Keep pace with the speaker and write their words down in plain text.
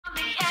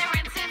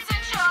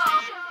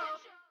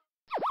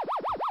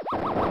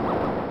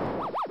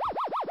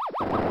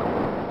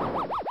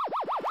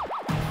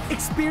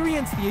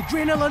Experience the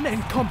adrenaline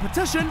and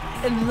competition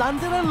in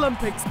London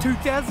Olympics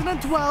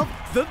 2012,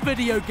 the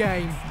video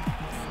game.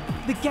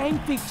 The game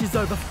features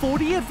over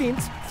 40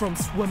 events from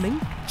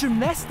swimming,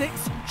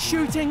 gymnastics,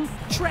 shooting,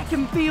 track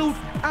and field,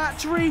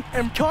 archery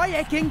and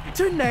kayaking,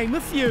 to name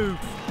a few.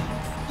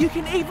 You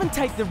can even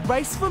take the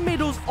race for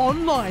medals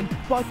online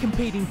by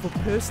competing for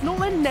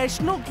personal and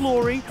national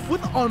glory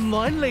with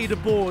online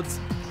leaderboards.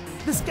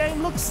 This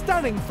game looks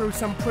stunning through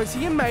some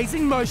pretty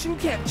amazing motion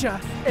capture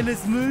and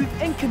is Move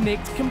and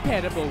Connect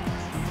compatible.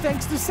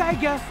 Thanks to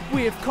Sega,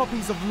 we have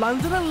copies of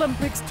London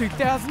Olympics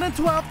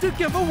 2012 to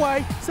give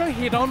away, so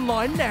head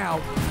online now.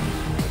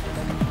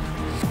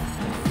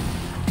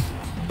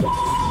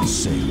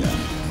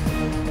 Sega.